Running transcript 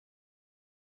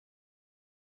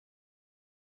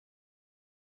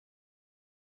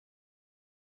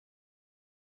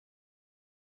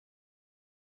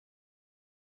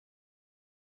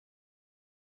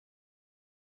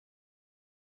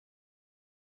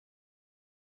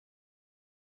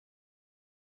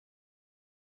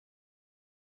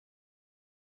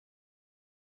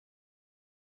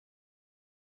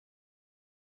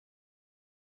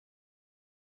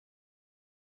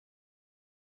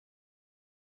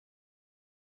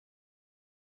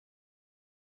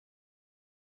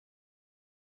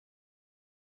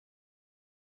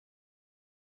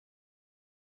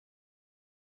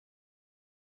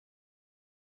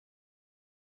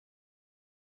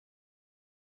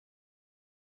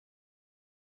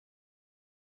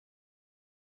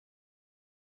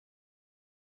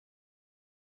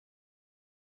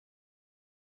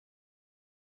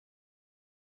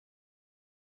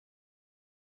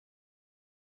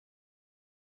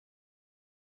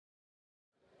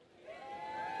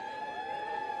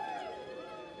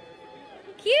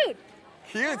Cute.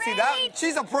 Cute. See that?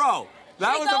 She's a pro.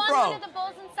 That was a pro. Can we go on one of the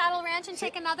bulls in Saddle Ranch and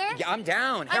take another? Yeah, I'm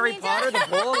down. Harry Potter, the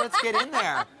bull. Let's get in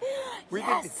there.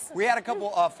 We had a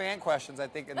couple fan questions, I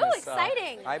think, in this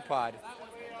exciting. iPod.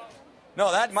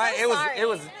 No,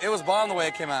 it was bomb the way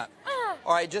it came out.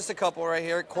 All right, just a couple right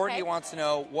here. Courtney wants to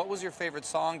know, what was your favorite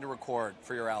song to record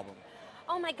for your album?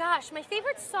 Oh my gosh, my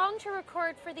favorite song to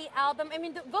record for the album. I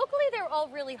mean, vocally they're all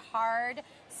really hard,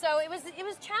 so it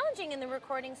was challenging in the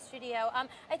recording studio.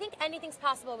 I think Anything's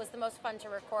Possible was the most fun to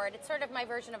record. It's sort of my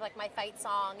version of like my fight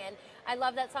song, and I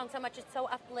love that song so much. It's so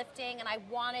uplifting, and I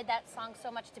wanted that song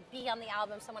so much to be on the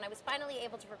album. So when I was finally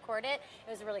able to record it, it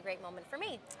was a really great moment for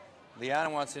me. Leanna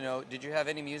wants to know, did you have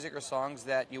any music or songs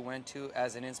that you went to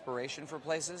as an inspiration for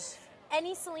places?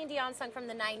 Any Celine Dion song from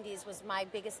the 90s was my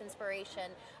biggest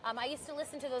inspiration. I used to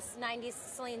listen to those 90s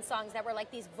Celine songs that were like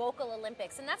these vocal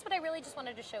Olympics, and that's what I really just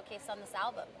wanted to showcase on this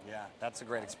album. Yeah, that's a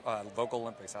great vocal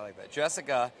Olympics. I like that.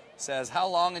 Jessica says, how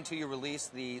long until you release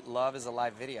the Love is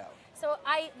Alive video? So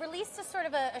I released a sort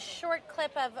of a short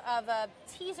clip of a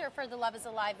teaser for the Love is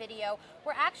Alive video.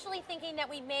 We're actually thinking that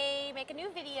we may make a new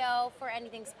video for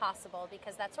Anything's Possible,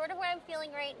 because that's sort of what I'm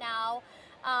feeling right now.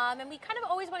 And we kind of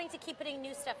always wanting to keep putting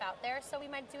new stuff out there, so we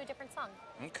might do a different song.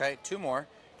 Okay, two more.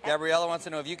 Okay. Gabriella wants to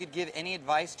know, if you could give any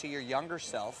advice to your younger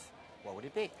self, what would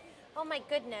it be? Oh my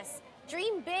goodness.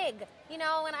 Dream big, you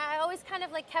know, and I always kind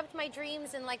of like kept my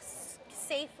dreams in like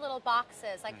safe little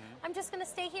boxes. Like, I'm just going to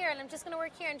stay here, and I'm just going to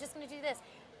work here, and just going to do this.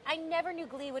 I never knew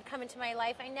Glee would come into my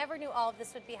life. I never knew all of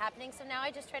this would be happening. So now I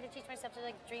just try to teach myself to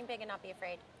like dream big and not be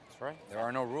afraid. That's right. There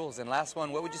are no rules. And last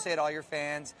one, what would you say to all your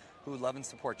fans who love and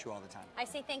support you all the time? I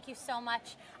say thank you so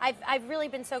much. I've really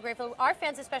been so grateful. Our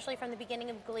fans, especially from the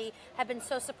beginning of Glee, have been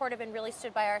so supportive and really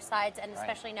stood by our sides, and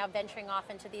especially now venturing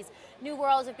off into these new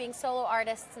worlds of being solo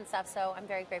artists and stuff. So I'm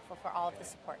very grateful for all of the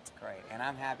support. Great. And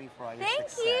I'm happy for all your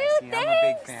success. Thank you. Thanks. I'm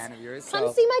a big fan of yours.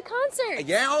 Come see my concert.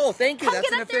 Yeah. Oh, thank you. Come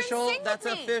That's an official. That's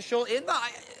official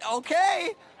invite.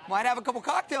 Okay. Might have a couple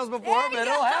cocktails before, but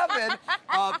it'll happen.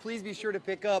 Please be sure to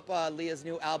pick up Lea's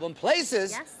new album,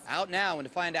 Places, out now. And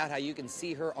to find out how you can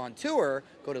see her on tour,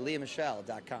 go to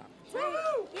leamichele.com.